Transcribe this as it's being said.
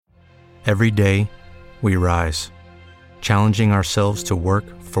Every day, we rise, challenging ourselves to work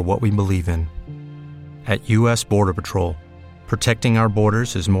for what we believe in. At U.S. Border Patrol, protecting our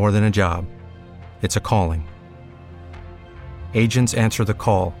borders is more than a job. It's a calling. Agents answer the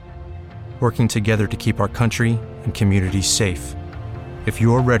call, working together to keep our country and communities safe. If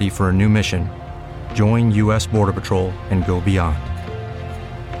you're ready for a new mission, join U.S. Border Patrol and go beyond.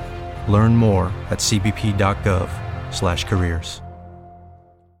 Learn more at cbp.gov/careers.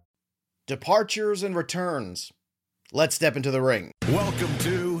 Departures and returns. Let's step into the ring. Welcome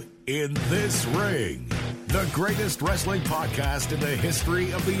to In This Ring, the greatest wrestling podcast in the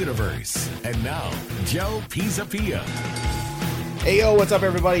history of the universe. And now, Joe Pisapia. Hey, yo, what's up,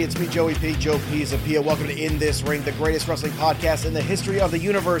 everybody? It's me, Joey P. Joe Pisapia. Welcome to In This Ring, the greatest wrestling podcast in the history of the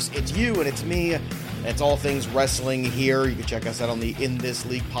universe. It's you and it's me. It's all things wrestling here. You can check us out on the In This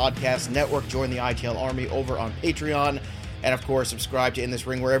League Podcast Network. Join the ITL Army over on Patreon. And, of course, subscribe to In This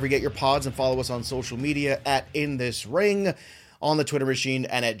Ring wherever you get your pods and follow us on social media at In This Ring on the Twitter machine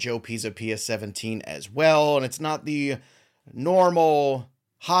and at Joe Pisapia17 as well. And it's not the normal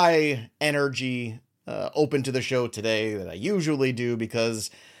high energy open to the show today that I usually do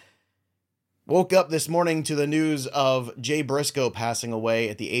because woke up this morning to the news of Jay Briscoe passing away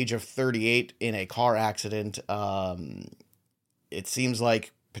at the age of 38 in a car accident. It seems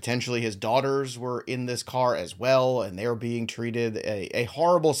like potentially his daughters were in this car as well, and they're being treated a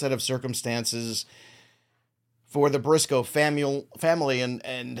horrible set of circumstances for the Briscoe family,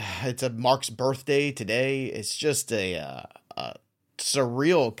 and it's a Mark's birthday today. It's just a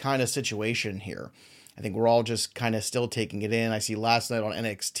surreal kind of situation here. I think we're all just kind of still taking it in. I see last night on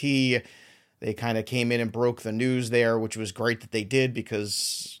NXT, they kind of came in and broke the news there, which was great that they did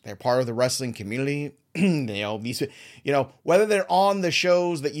because they're part of the wrestling community. Whether they're on the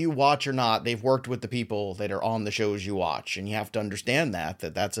shows that you watch or not, they've worked with the people that are on the shows you watch, and you have to understand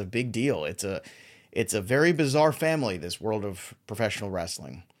that's a big deal. It's a very bizarre family, this world of professional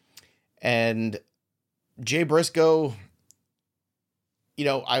wrestling. And Jay Briscoe,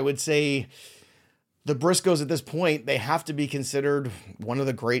 I would say the Briscoes at this point, they have to be considered one of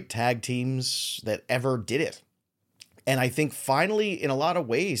the great tag teams that ever did it. And I think finally, in a lot of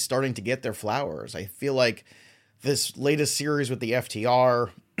ways, starting to get their flowers. I feel like this latest series with the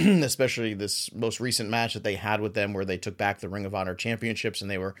FTR, especially this most recent match that they had with them where they took back the Ring of Honor championships and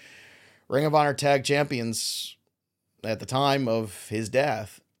they were Ring of Honor tag champions at the time of his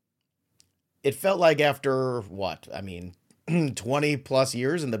death. It felt like after 20 plus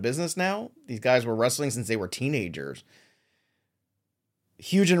years in the business now, these guys were wrestling since they were teenagers.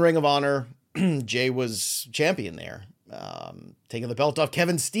 Huge in Ring of Honor. Jay was champion there, taking the belt off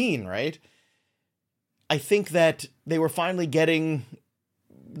Kevin Steen, right? I think that they were finally getting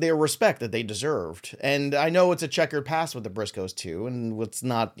their respect that they deserved. And I know it's a checkered past with the Briscoes too, and let's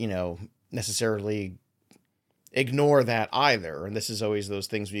not, necessarily ignore that either. And this is always those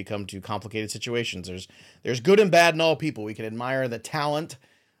things when you come to complicated situations. There's good and bad in all people. We can admire the talent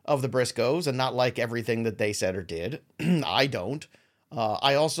of the Briscoes and not like everything that they said or did. I don't.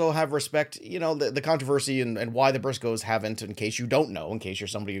 I also have respect, the controversy and why the Briscoes haven't, in case you don't know, in case you're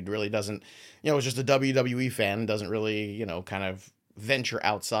somebody who really doesn't, is just a WWE fan and doesn't really, kind of venture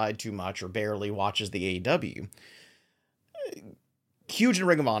outside too much or barely watches the AEW. Huge in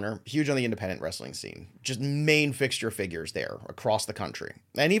Ring of Honor, huge on the independent wrestling scene. Just main fixture figures there across the country.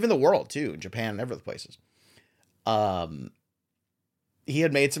 And even the world, too, Japan and every other places. He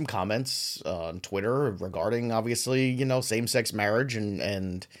had made some comments on Twitter regarding, obviously, same-sex marriage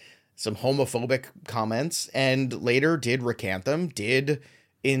and some homophobic comments, and later did recant them, did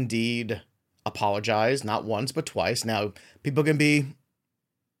indeed apologize, not once, but twice. Now, people can be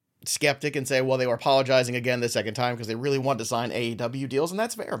skeptic and say, well, they were apologizing again the second time because they really want to sign AEW deals, and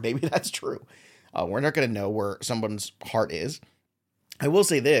that's fair. Maybe that's true. We're not going to know where someone's heart is. I will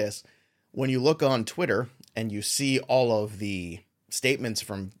say this, when you look on Twitter and you see all of the statements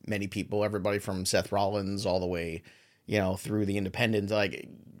from many people, everybody from Seth Rollins all the way, through the independents, like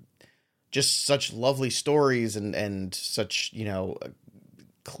just such lovely stories and such,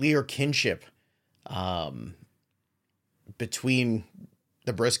 clear kinship between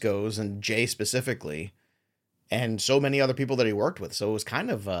the Briscoes and Jay specifically, and so many other people that he worked with. So it was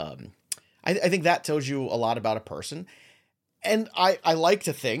kind of, I think that tells you a lot about a person. And I like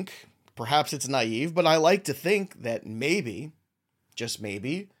to think, perhaps it's naive, but I like to think that maybe, just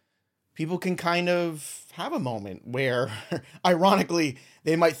maybe, people can kind of have a moment where, ironically,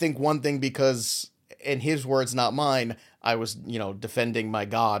 they might think one thing because, in his words, not mine, I was, defending my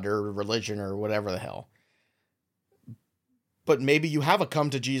God or religion or whatever the hell. But maybe you have a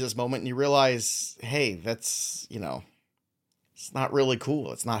come to Jesus moment and you realize, hey, that's, It's not really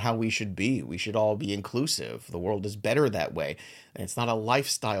cool. It's not how we should be. We should all be inclusive. The world is better that way. And it's not a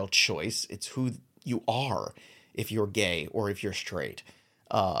lifestyle choice. It's who you are if you're gay or if you're straight.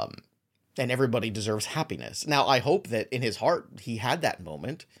 And everybody deserves happiness. Now, I hope that in his heart, he had that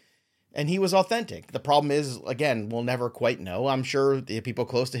moment and he was authentic. The problem is, again, we'll never quite know. I'm sure the people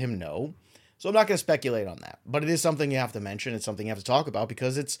close to him know. So I'm not going to speculate on that. But it is something you have to mention. It's something you have to talk about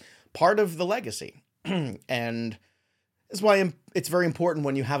because it's part of the legacy. And that's why it's very important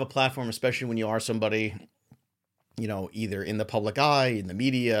when you have a platform, especially when you are somebody, you know, either in the public eye, in the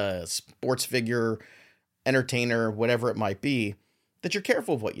media, a sports figure, entertainer, whatever it might be, that you're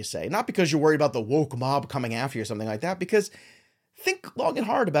careful of what you say. Not because you're worried about the woke mob coming after you or something like that, because think long and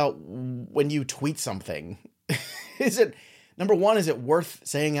hard about when you tweet something. Number one, is it worth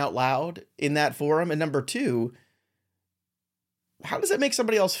saying out loud in that forum? And number two, how does that make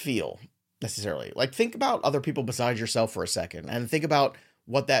somebody else feel? Necessarily. Like, think about other people besides yourself for a second and think about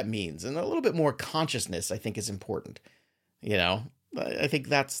what that means. And a little bit more consciousness, I think, is important. You know, I think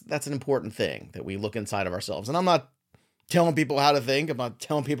that's an important thing, that we look inside of ourselves. And I'm not telling people how to think. I'm not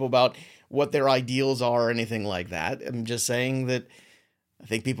telling people about what their ideals are or anything like that. I'm just saying that I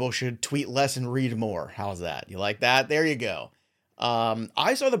think people should tweet less and read more. How's that? You like that? There you go.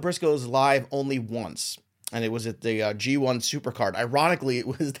 I saw the Briscoes live only once. And it was at the G1 Supercard. Ironically, it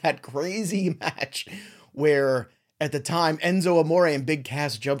was that crazy match where, at the time, Enzo Amore and Big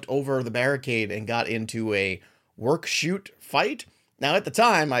Cass jumped over the barricade and got into a work-shoot fight. Now, at the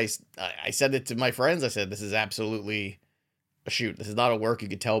time, I said it to my friends. I said, this is absolutely a shoot. This is not a work. You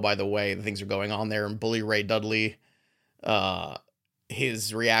could tell by the way the things are going on there. And Bully Ray Dudley,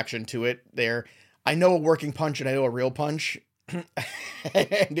 his reaction to it there. I know a working punch and I know a real punch.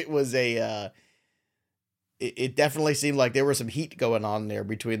 And it was it definitely seemed like there was some heat going on there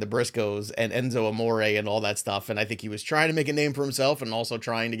between the Briscoes and Enzo Amore and all that stuff. And I think he was trying to make a name for himself and also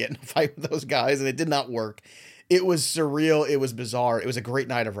trying to get in a fight with those guys. And it did not work. It was surreal. It was bizarre. It was a great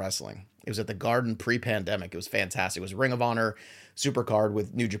night of wrestling. It was at the Garden pre-pandemic. It was fantastic. It was Ring of Honor Supercard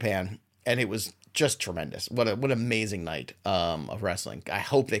with New Japan. And it was just tremendous. What an amazing night of wrestling. I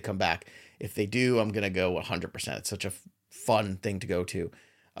hope they come back. If they do, I'm going to go 100%. It's such a fun thing to go to.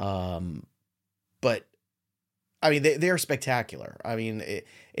 But I mean, they're spectacular. I mean,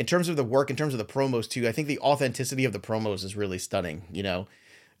 in terms of the work, in terms of the promos too, I think the authenticity of the promos is really stunning. You know,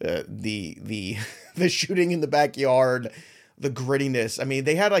 the shooting in the backyard, the grittiness. I mean,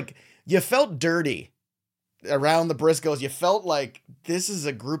 they had you felt dirty around the Briscoes. You felt like this is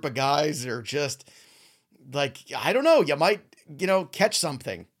a group of guys that are just like, I don't know, you might, catch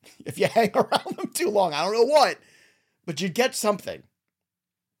something if you hang around them too long. I don't know what, but you'd catch something.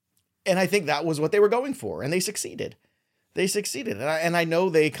 And I think that was what they were going for, and they succeeded. They succeeded, and I know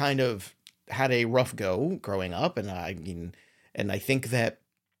they kind of had a rough go growing up, and I think that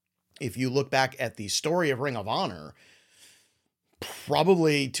if you look back at the story of Ring of Honor,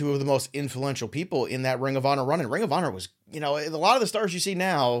 probably two of the most influential people in that Ring of Honor run. And Ring of Honor was, a lot of the stars you see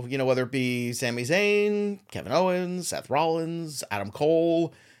now, whether it be Sami Zayn, Kevin Owens, Seth Rollins, Adam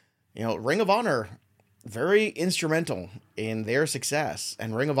Cole, Ring of Honor, very instrumental in their success.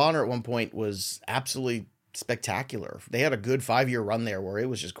 And Ring of Honor at one point was absolutely spectacular. They had a good 5-year run there where it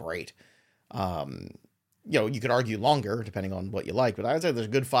was just great. You could argue longer depending on what you like, but I would say there's a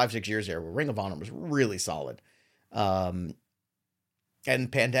good 5-6 years there where Ring of Honor was really solid.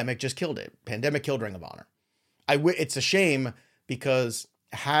 And Pandemic just killed it. Pandemic killed Ring of Honor. It's a shame because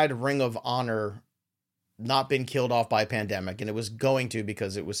had Ring of Honor not been killed off by Pandemic, and it was going to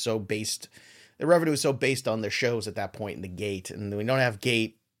because it was so based, the revenue was so based on their shows at that point in the gate, and we don't have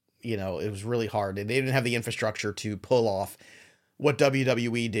gate, it was really hard. And they didn't have the infrastructure to pull off what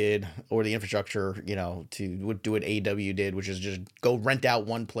WWE did, or the infrastructure, to do what AEW did, which is just go rent out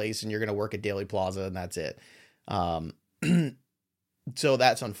one place and you're going to work at Daily Plaza and that's it. So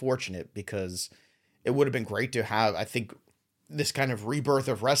that's unfortunate because it would have been great to have, I think, this kind of rebirth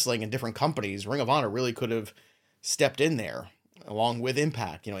of wrestling in different companies. Ring of Honor really could have stepped in there along with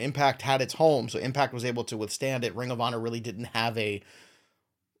Impact. Impact had its home, so Impact was able to withstand it. Ring of Honor really didn't have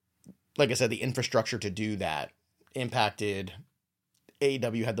like I said, the infrastructure to do that. Impact did.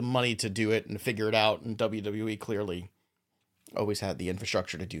 AEW had the money to do it and figure it out, and WWE clearly always had the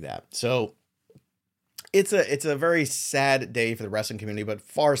infrastructure to do that. So it's a very sad day for the wrestling community, but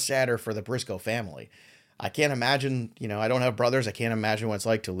far sadder for the Briscoe family. I can't imagine, I don't have brothers. I can't imagine what it's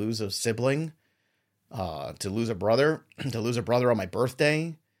like to lose a sibling, to lose a brother, on my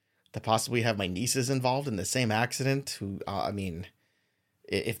birthday, to possibly have my nieces involved in the same accident.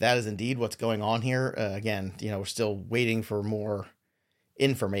 If that is indeed what's going on here, again, we're still waiting for more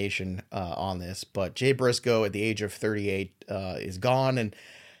information on this, but Jay Briscoe at the age of 38 is gone. And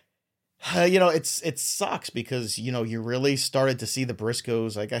it sucks because, you really started to see the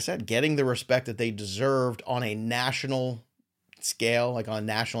Briscoes, like I said, getting the respect that they deserved on a national scale, like on a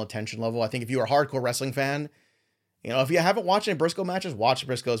national attention level. I think if you're a hardcore wrestling fan, if you haven't watched any Briscoe matches, watch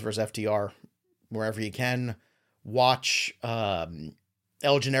Briscoes versus FTR wherever you can. Watch El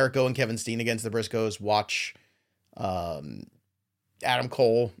Generico and Kevin Steen against the Briscoes. Watch Adam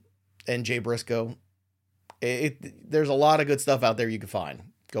Cole and Jay Briscoe. There's a lot of good stuff out there you can find.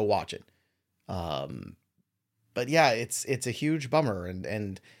 Go watch it. But yeah, it's a huge bummer.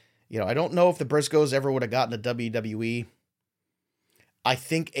 And I don't know if the Briscoes ever would have gotten to WWE. I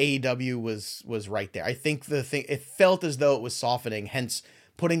think AEW was right there. I think it felt as though it was softening, hence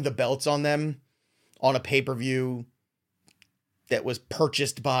putting the belts on them on a pay-per-view that was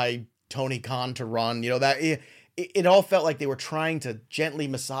purchased by Tony Khan to run. It all felt like they were trying to gently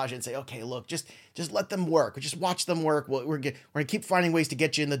massage it and say, okay, look, just let them work. Just watch them work. We're going to keep finding ways to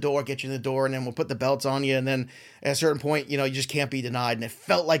get you in the door, and then we'll put the belts on you. And then at a certain point, you just can't be denied. And it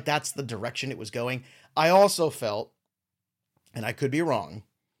felt like that's the direction it was going. I also felt, and I could be wrong,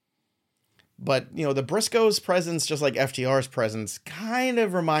 but, the Briscoes' presence, just like FTR's presence, kind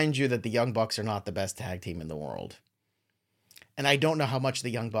of reminds you that the Young Bucks are not the best tag team in the world. And I don't know how much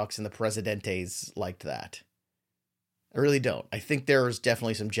the Young Bucks and the Presidentes liked that. I really don't. I think there's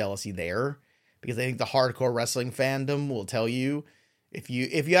definitely some jealousy there, because I think the hardcore wrestling fandom will tell you, if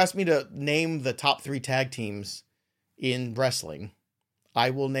you ask me to name the top 3 tag teams in wrestling, I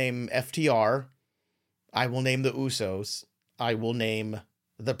will name FTR, I will name the Usos, I will name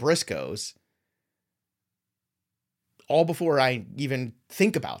the Briscoes, all before I even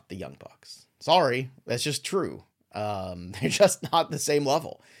think about the Young Bucks. Sorry, that's just true. They're just not the same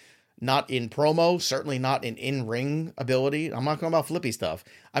level. Not in promo, certainly not in-ring ability. I'm not talking about flippy stuff.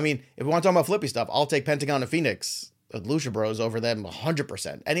 I mean, if we want to talk about flippy stuff, I'll take Pentagon and Phoenix, Lucha Bros, over them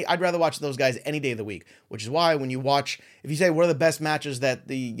 100%. I'd rather watch those guys any day of the week, which is why when you watch, if you say what are the best matches that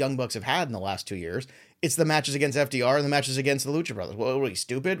the Young Bucks have had in the last 2 years, it's the matches against FTR and the matches against the Lucha Brothers. What are we,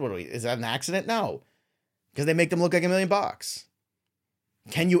 stupid? Is that an accident? No. Because they make them look like $1 million.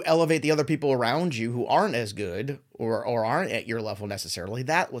 Can you elevate the other people around you who aren't as good or aren't at your level necessarily?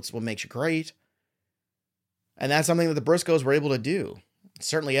 That's what makes you great. And that's something that the Briscoes were able to do.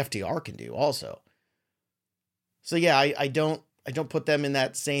 Certainly FTR can do also. So yeah, I don't put them in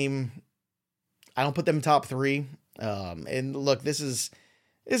that same, I don't put them top 3. And look, this is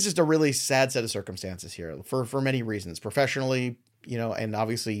just a really sad set of circumstances here for many reasons. Professionally, and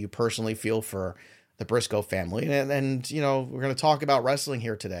obviously you personally feel for the Briscoe family. And we're going to talk about wrestling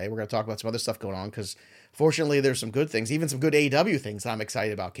here today. We're going to talk about some other stuff going on, because fortunately there's some good things, even some good AEW things that I'm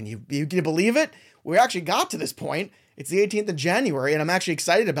excited about. Can you believe it? We actually got to this point. It's the 18th of January, and I'm actually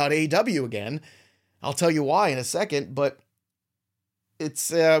excited about AEW again. I'll tell you why in a second, but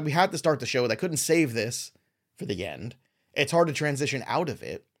it's we had to start the show. I couldn't save this for the end. It's hard to transition out of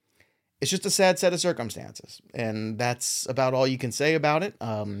it. It's just a sad set of circumstances, and that's about all you can say about it.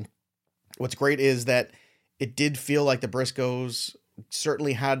 What's great is that it did feel like the Briscoes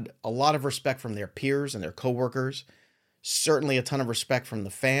certainly had a lot of respect from their peers and their coworkers, certainly a ton of respect from the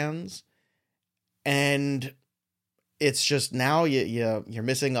fans. And it's just now you're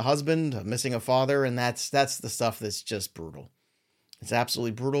missing a husband, missing a father, and that's the stuff that's just brutal. It's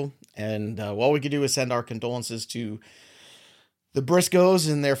absolutely brutal. And all we could do is send our condolences to the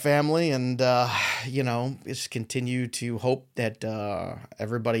Briscoes and their family, and, just continue to hope that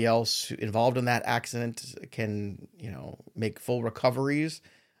everybody else involved in that accident can, make full recoveries.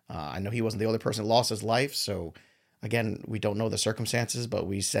 I know he wasn't the only person that lost his life, so again, we don't know the circumstances, but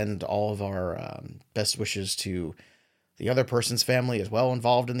we send all of our best wishes to the other person's family as well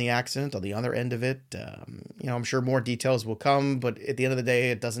involved in the accident on the other end of it. I'm sure more details will come, but at the end of the day,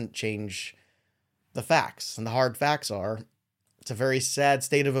 it doesn't change the facts. And the hard facts are, it's a very sad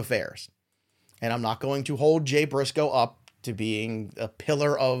state of affairs. And I'm not going to hold Jay Briscoe up to being a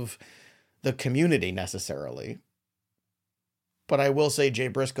pillar of the community necessarily. But I will say Jay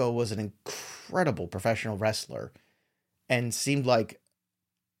Briscoe was an incredible professional wrestler and seemed like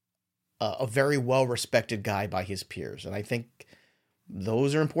a very well-respected guy by his peers. And I think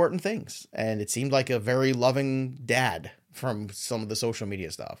those are important things. And it seemed like a very loving dad from some of the social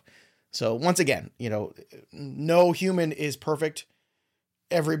media stuff. So once again, no human is perfect.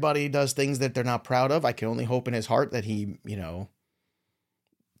 Everybody does things that they're not proud of. I can only hope in his heart that he,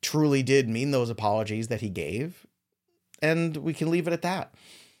 truly did mean those apologies that he gave. And we can leave it at that.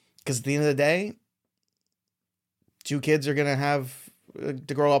 Because at the end of the day, 2 kids are going to have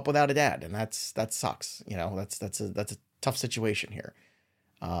to grow up without a dad. And that sucks. That's a tough situation here.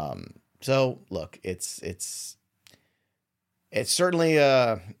 So look, it's certainly,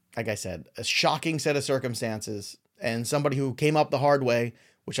 like I said, a shocking set of circumstances, and somebody who came up the hard way,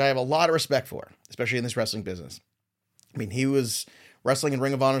 which I have a lot of respect for, especially in this wrestling business. I mean, he was wrestling in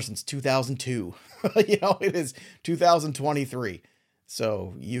Ring of Honor since 2002. It is 2023.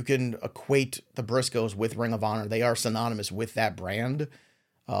 So you can equate the Briscoes with Ring of Honor. They are synonymous with that brand.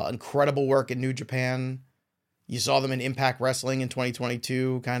 Incredible work in New Japan. You saw them in Impact Wrestling in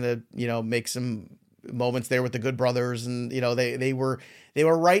 2022, kind of, make some moments there with the Good Brothers. And, they were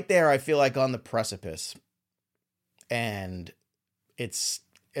right there, I feel like, on the precipice. And it's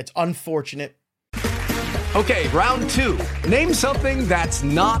unfortunate. Okay, round 2. Name something that's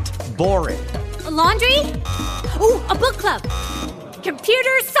not boring. A laundry? Ooh, a book club.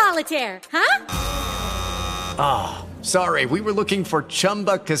 Computer solitaire, huh? Ah, sorry, we were looking for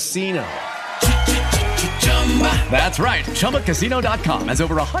Chumba Casino. That's right, ChumbaCasino.com has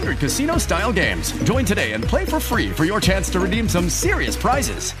over 100 casino-style games. Join today and play for free for your chance to redeem some serious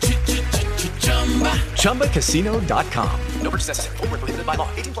prizes. ChumbaCasino.com. No purchase necessary. Void where prohibited by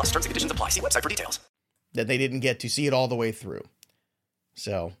law. 18+ terms and conditions apply. See website for details. That they didn't get to see it all the way through.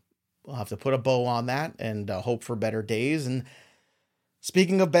 So we'll have to put a bow on that and hope for better days. And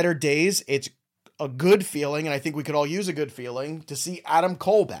speaking of better days, it's a good feeling, and I think we could all use a good feeling, to see Adam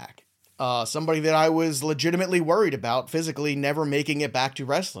Cole back. Somebody that I was legitimately worried about physically never making it back to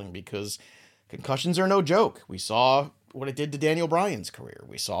wrestling, because concussions are no joke. We saw what it did to Daniel Bryan's career.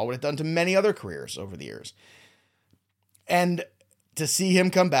 We saw what it done to many other careers over the years. And to see him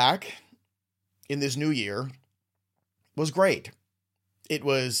come back in this new year was great. It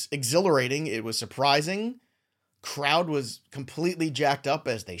was exhilarating. It was surprising. Crowd was completely jacked up,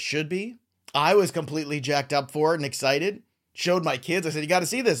 as they should be. I was completely jacked up for it and excited. Showed my kids. I said, you got to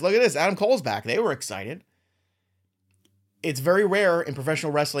see this. Look at this. Adam Cole's back. They were excited. It's very rare in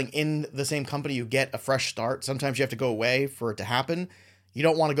professional wrestling in the same company you get a fresh start. Sometimes you have to go away for it to happen. You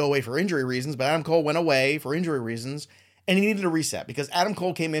don't want to go away for injury reasons, but Adam Cole went away for injury reasons, and he needed a reset because Adam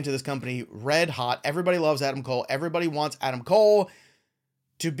Cole came into this company red hot. Everybody loves Adam Cole. Everybody wants Adam Cole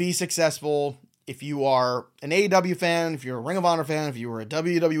to be successful. If you are an AEW fan, if you're a Ring of Honor fan, if you were a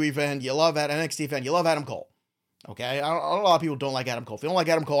WWE fan, you love that NXT fan, you love Adam Cole. Okay? A lot of people don't like Adam Cole. If you don't like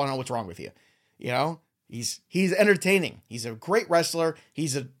Adam Cole, I don't know what's wrong with you. He's entertaining. He's a great wrestler.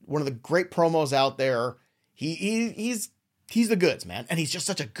 He's one of the great promos out there. He's the goods, man. And he's just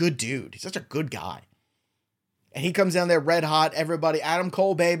such a good dude. He's such a good guy. And he comes down there red hot. Everybody, Adam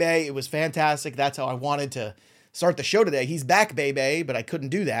Cole, baby. It was fantastic. That's how I wanted to start the show today. He's back, baby, but I couldn't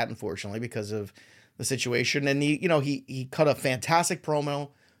do that, unfortunately, because of the situation. And he cut a fantastic promo.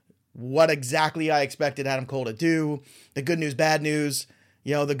 What exactly I expected Adam Cole to do. The good news, bad news.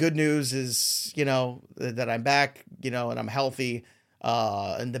 The good news is, that I'm back, and I'm healthy.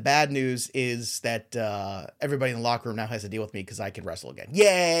 And the bad news is that everybody in the locker room now has to deal with me because I can wrestle again.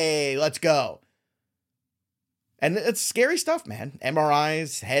 Yay, let's go. And it's scary stuff, man.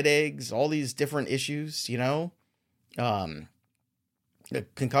 MRIs, headaches, all these different issues, The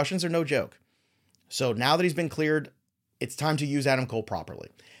concussions are no joke. So now that he's been cleared, it's time to use Adam Cole properly.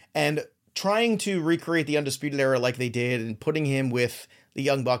 And trying to recreate the Undisputed Era like they did and putting him with the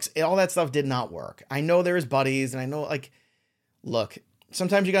Young Bucks, all that stuff did not work. I know there is buddies, and I know, look,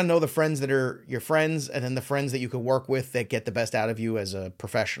 sometimes you got to know the friends that are your friends and then the friends that you could work with that get the best out of you as a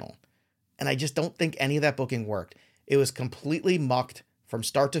professional. And I just don't think any of that booking worked. It was completely mucked from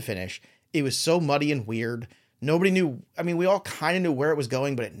start to finish. It was so muddy and weird. Nobody knew. I mean, we all kind of knew where it was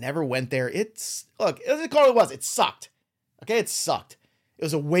going, but it never went there. Let's call it what it was. It sucked. Okay, it sucked. It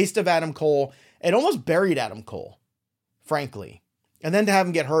was a waste of Adam Cole. It almost buried Adam Cole, frankly. And then to have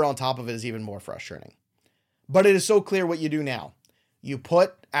him get hurt on top of it is even more frustrating. But it is so clear what you do now. You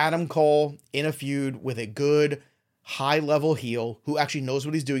put Adam Cole in a feud with a good, high-level heel who actually knows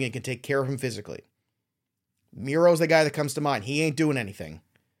what he's doing and can take care of him physically. Miro's the guy that comes to mind. He ain't doing anything.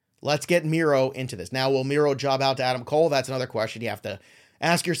 Let's get Miro into this. Now, will Miro job out to Adam Cole? That's another question you have to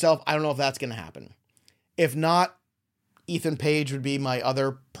ask yourself. I don't know if that's going to happen. If not, Ethan Page would be my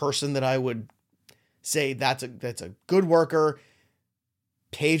other person that I would say that's a good worker.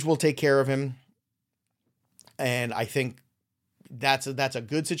 Page will take care of him. And I think that's a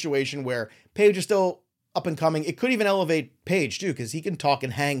good situation where Page is still up and coming. It could even elevate Page too, because he can talk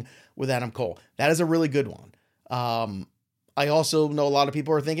and hang with Adam Cole. That is a really good one. I also know a lot of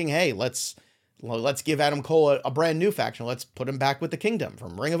people are thinking, hey, let's give Adam Cole a brand new faction. Let's put him back with the Kingdom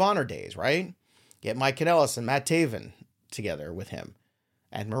from Ring of Honor days, right? Get Mike Kanellis and Matt Taven together with him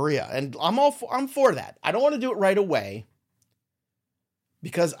and Maria. And I'm for that. I don't want to do it right away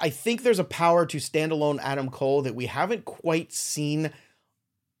because I think there's a power to standalone Adam Cole that we haven't quite seen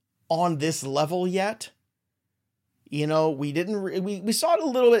on this level yet. You know, we saw it a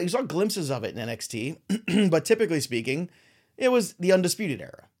little bit, we saw glimpses of it in NXT, but typically speaking, it was the Undisputed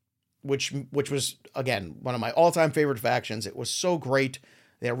Era, which was, again, one of my all-time favorite factions. It was so great.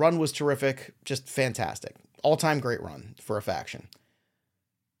 Their run was terrific, just fantastic. All-time great run for a faction.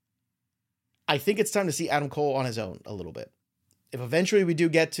 I think it's time to see Adam Cole on his own a little bit. If eventually we do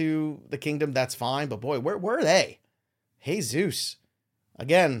get to the Kingdom, that's fine, but boy, where are they? Hey, Zeus.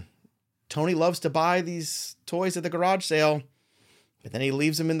 Again, Tony loves to buy these toys at the garage sale, but then he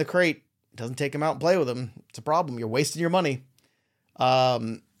leaves them in the crate. Doesn't take them out and play with them. It's a problem. You're wasting your money.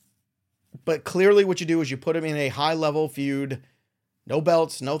 But clearly what you do is you put him in a high-level feud. No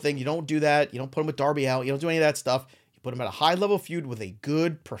belts, no thing. You don't do that. You don't put him with Darby Allin. You don't do any of that stuff. You put him at a high-level feud with a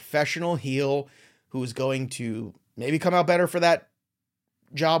good professional heel who's going to maybe come out better for that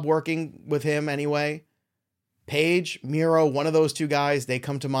job working with him anyway. Paige, Miro, one of those two guys, they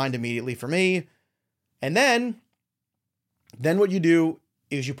come to mind immediately for me. And then what you do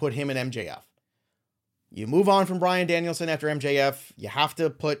is you put him in MJF. You move on from Bryan Danielson after MJF. You have to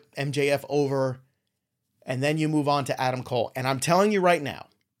put MJF over. And then you move on to Adam Cole. And I'm telling you right now,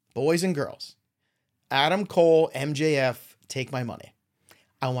 boys and girls, Adam Cole, MJF, take my money.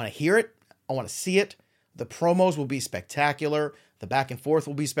 I want to hear it. I want to see it. The promos will be spectacular. The back and forth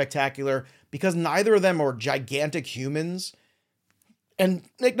will be spectacular because neither of them are gigantic humans. And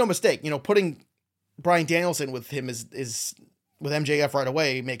make no mistake, putting Bryan Danielson with him is with MJF right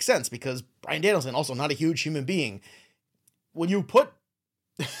away makes sense because Bryan Danielson also not a huge human being. When you put,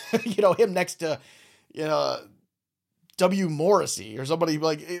 him next to, W. Morrissey or somebody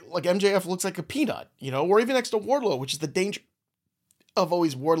like MJF looks like a peanut, or even next to Wardlow, which is the danger of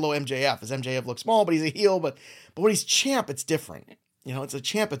always Wardlow MJF, as MJF looks small, but he's a heel, but when he's champ, it's different. It's a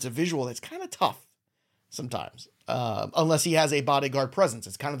champ, it's a visual that's kind of tough sometimes, unless he has a bodyguard presence.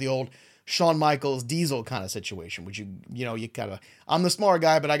 It's kind of the old Shawn Michaels Diesel kind of situation, which you kind of, I'm the smaller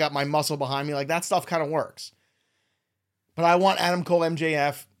guy, but I got my muscle behind me. Like that stuff kind of works. But I want Adam Cole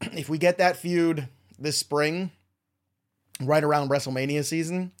MJF. If we get that feud this spring, right around WrestleMania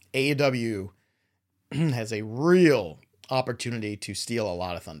season, AEW has a real opportunity to steal a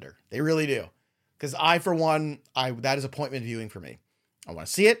lot of thunder. They really do. Because for one, that is appointment viewing for me. I want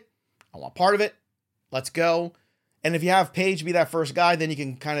to see it. I want part of it. Let's go. And if you have Paige be that first guy, then you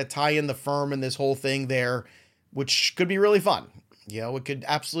can kind of tie in the firm and this whole thing there, which could be really fun. It could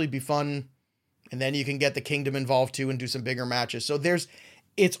absolutely be fun. And then you can get the Kingdom involved too and do some bigger matches. So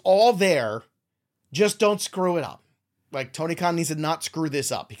it's all there. Just don't screw it up. Like Tony Khan needs to not screw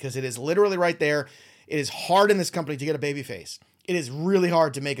this up because it is literally right there. It is hard in this company to get a babyface. It is really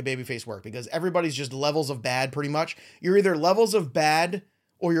hard to make a babyface work because everybody's just levels of bad pretty much. You're either levels of bad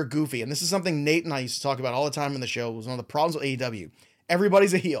or you're goofy. And this is something Nate and I used to talk about all the time in the show. It was one of the problems with AEW.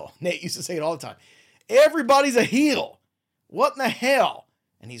 Everybody's a heel. Nate used to say it all the time. Everybody's a heel. What in the hell?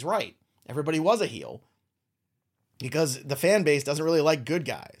 And he's right. Everybody was a heel because the fan base doesn't really like good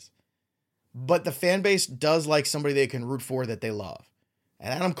guys. But the fan base does like somebody they can root for that they love.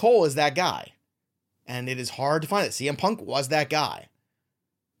 And Adam Cole is that guy. And it is hard to find it. CM Punk was that guy.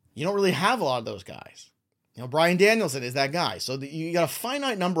 You don't really have a lot of those guys. Bryan Danielson is that guy. So you got a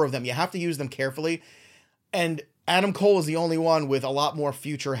finite number of them. You have to use them carefully. And Adam Cole is the only one with a lot more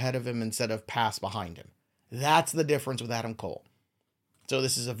future ahead of him instead of past behind him. That's the difference with Adam Cole. So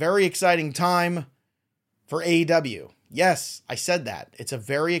this is a very exciting time for AEW. Yes, I said that. It's a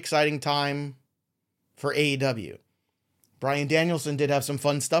very exciting time for AEW. Bryan Danielson did have some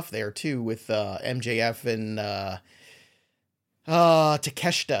fun stuff there too with MJF and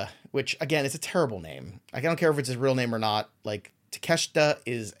Takeshita, which again is a terrible name. I don't care if it's his real name or not. Like Takeshita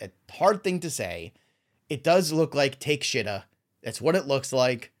is a hard thing to say. It does look like take shitta. That's what it looks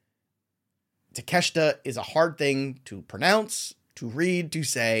like. Takeshita is a hard thing to pronounce, to read, to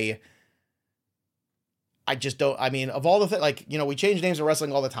say. I just don't, of all the things, we change names in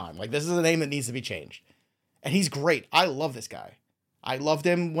wrestling all the time. Like, this is a name that needs to be changed. And he's great. I love this guy. I loved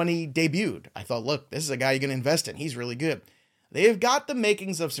him when he debuted. I thought, look, this is a guy you're going to invest in. He's really good. They've got the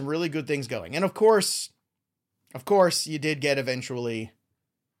makings of some really good things going. And of course, you did get eventually,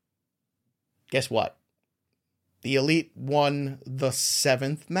 guess what? The Elite won the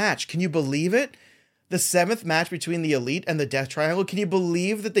 7th match. Can you believe it? The 7th match between the Elite and the Death Triangle. Can you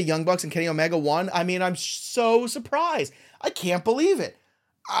believe that the Young Bucks and Kenny Omega won? I'm so surprised. I can't believe it.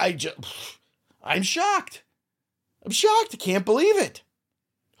 I'm shocked. I'm shocked. I can't believe it.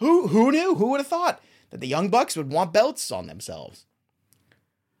 Who knew? Who would have thought that the Young Bucks would want belts on themselves?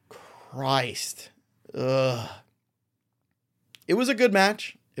 Christ. Ugh. It was a good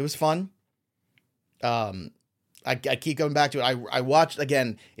match. It was fun. I keep coming back to it. I watched,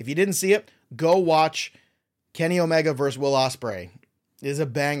 again, if you didn't see it, go watch Kenny Omega versus Will Ospreay. It is a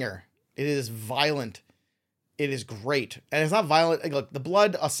banger. It is violent. It is great. And it's not violent. Like, the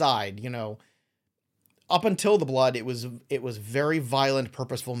blood aside, you know, up until the blood, it was very violent,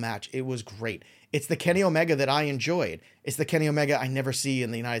 purposeful match. It was great. It's the Kenny Omega that I enjoyed. It's the Kenny Omega I never see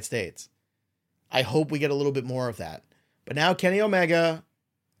in the United States. I hope we get a little bit more of that. But now Kenny Omega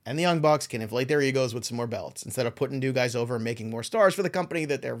and the Young Bucks can inflate their egos with some more belts instead of putting new guys over and making more stars for the company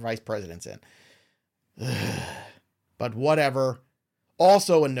that they're vice presidents in. But whatever.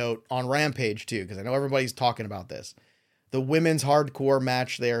 Also a note on Rampage too, because I know everybody's talking about this. The women's hardcore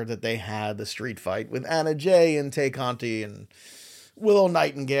match there that they had, the street fight with Anna Jay and Tay Conti and Willow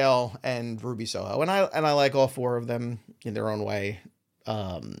Nightingale and Ruby Soho. And I like all four of them in their own way.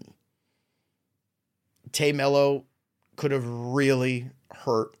 Tay Mello could have really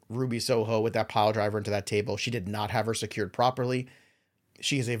hurt Ruby Soho with that pile driver into that table. She did not have her secured properly.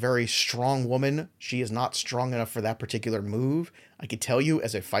 She is a very strong woman. She is not strong enough for that particular move. I could tell you,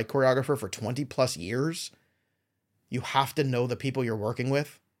 as a fight choreographer for 20 plus years, you have to know the people you're working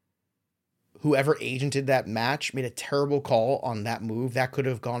with. Whoever agented that match made a terrible call on that move. That could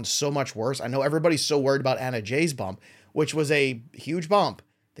have gone so much worse. I know everybody's so worried about Anna Jay's bump, which was a huge bump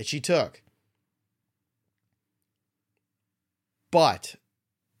that she took. But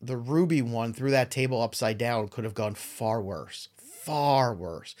the Ruby one through that table upside down could have gone far worse. Far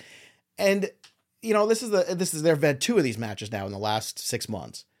worse. And, you know, they've had two of these matches now in the last 6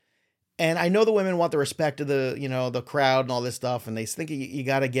 months. And I know the women want the respect of the, you know, the crowd and all this stuff. And they think you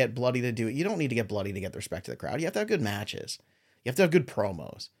got to get bloody to do it. You don't need to get bloody to get the respect of the crowd. You have to have good matches. You have to have good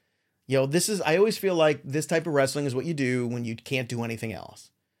promos. You know, I always feel like this type of wrestling is what you do when you can't do anything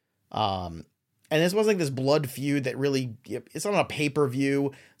else. And this wasn't like this blood feud that really, it's on a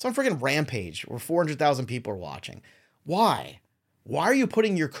pay-per-view. It's on freaking Rampage where 400,000 people are watching. Why? Why are you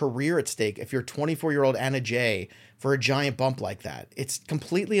putting your career at stake if you're 24-year-old Anna Jay for a giant bump like that? It's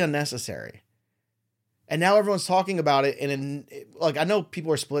completely unnecessary. And now everyone's talking about it. And like, I know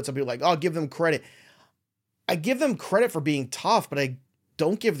people are split. Some people are like, oh, give them credit. I give them credit for being tough, but I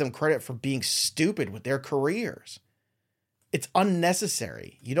don't give them credit for being stupid with their careers. It's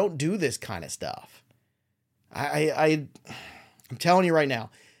unnecessary. You don't do this kind of stuff. I'm telling you right now.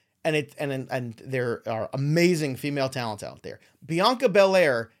 And there are amazing female talents out there. Bianca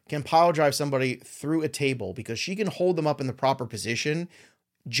Belair can pile drive somebody through a table because she can hold them up in the proper position,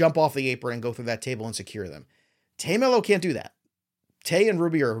 jump off the apron and go through that table and secure them. Tay Mello can't do that. Tay and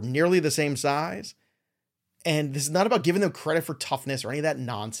Ruby are nearly the same size. And this is not about giving them credit for toughness or any of that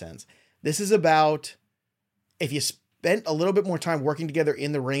nonsense. This is about, if you spent a little bit more time working together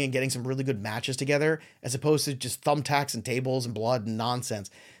in the ring and getting some really good matches together, as opposed to just thumbtacks and tables and blood and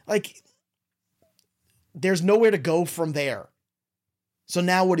nonsense. Like, there's nowhere to go from there. So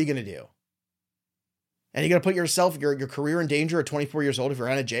now what are you going to do? And you're going to put yourself, your career in danger at 24 years old if you're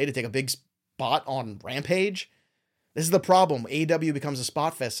Anna Jay to take a big spot on Rampage? This is the problem. AEW becomes a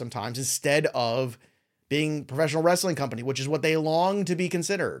spot fest sometimes instead of being a professional wrestling company, which is what they long to be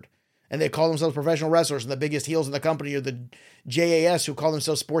considered. And they call themselves professional wrestlers, and the biggest heels in the company are the JAS who call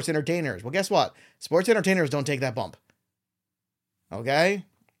themselves sports entertainers. Well, guess what? Sports entertainers don't take that bump. Okay?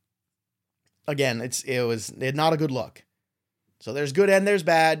 Again, it's not a good look. So there's good and there's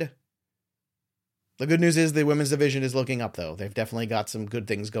bad. The good news is the women's division is looking up, though. They've definitely got some good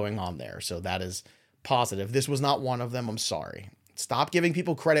things going on there. So that is positive. This was not one of them. I'm sorry. Stop giving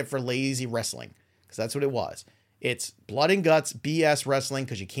people credit for lazy wrestling, because that's what it was. It's blood and guts, BS wrestling,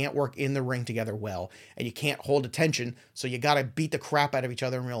 because you can't work in the ring together well, and you can't hold attention, so you got to beat the crap out of each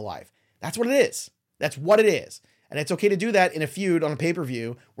other in real life. That's what it is. That's what it is. And it's okay to do that in a feud on a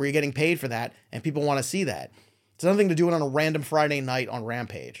pay-per-view where you're getting paid for that, and people want to see that. It's another thing to do it on a random Friday night on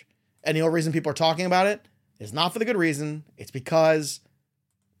Rampage. And the only reason people are talking about it is not for the good reason. It's because,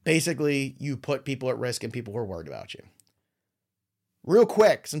 basically, you put people at risk and people were worried about you. Real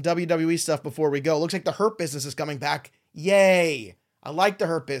quick, some WWE stuff before we go. Looks like the Hurt Business is coming back. Yay! I like the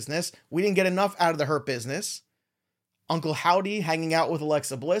Hurt Business. We didn't get enough out of the Hurt Business. Uncle Howdy hanging out with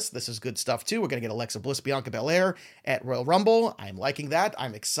Alexa Bliss. This is good stuff too. We're going to get Alexa Bliss, Bianca Belair at Royal Rumble. I'm liking that.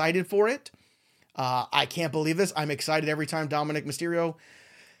 I'm excited for it. I can't believe this. I'm excited every time Dominic Mysterio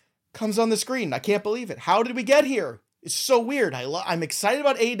comes on the screen. I can't believe it. How did we get here? It's so weird. I'm excited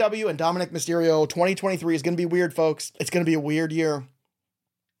about AEW and Dominic Mysterio. 2023 is going to be weird, folks. It's going to be a weird year.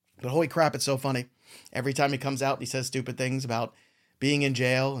 But holy crap, it's so funny. Every time he comes out, he says stupid things about being in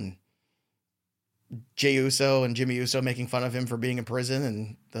jail, and Jey Uso and Jimmy Uso making fun of him for being in prison,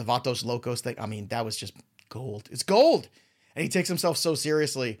 and the Vatos Locos thing. I mean, that was just gold. It's gold. And he takes himself so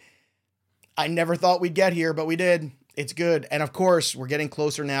seriously. I never thought we'd get here, but we did. It's good. And of course, we're getting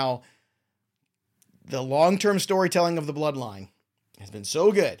closer now. The long-term storytelling of the bloodline has been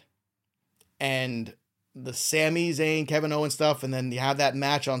so good. And the Sami Zayn, Kevin Owens stuff, and then you have that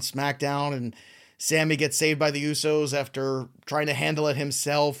match on SmackDown, and Sami gets saved by the Usos after trying to handle it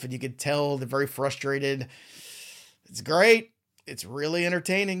himself, and you could tell they're very frustrated. It's great. It's really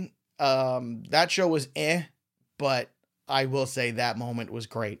entertaining. That show was but I will say that moment was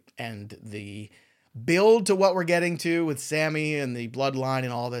great. And the build to what we're getting to with Sami and the bloodline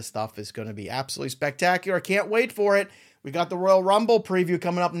and all this stuff is going to be absolutely spectacular. I can't wait for it. We got the Royal Rumble preview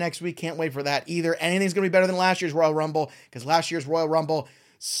coming up next week. Can't wait for that either. Anything's going to be better than last year's Royal Rumble, because last year's Royal Rumble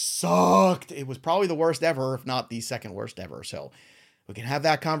sucked. It was probably the worst ever, if not the second worst ever. So we can have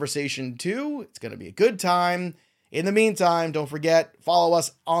that conversation too. It's going to be a good time. In the meantime, don't forget, follow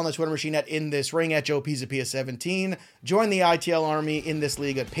us on the Twitter machine at InThisRing, at Joe Pisapia17. Join the ITL Army in this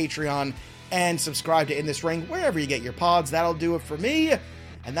league at Patreon, and subscribe to In This Ring wherever you get your pods. That'll do it for me.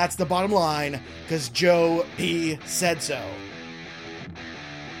 And that's the bottom line, because Joe P said so.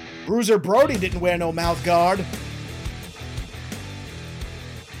 Bruiser Brody didn't wear no mouth guard.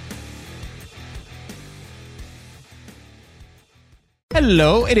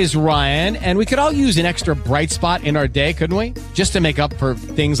 Hello, it is Ryan, and we could all use an extra bright spot in our day, couldn't we? Just to make up for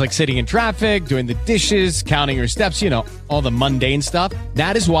things like sitting in traffic, doing the dishes, counting your steps, all the mundane stuff.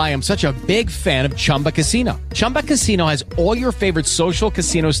 That is why I'm such a big fan of Chumba Casino. Chumba Casino has all your favorite social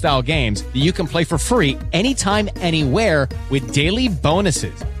casino-style games that you can play for free anytime, anywhere with daily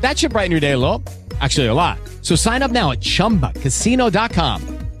bonuses. That should brighten your day a little. Actually, a lot. So sign up now at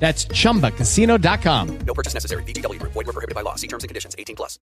ChumbaCasino.com. That's ChumbaCasino.com. No purchase necessary. VGW Group. Void where prohibited by law. See terms and conditions. 18+.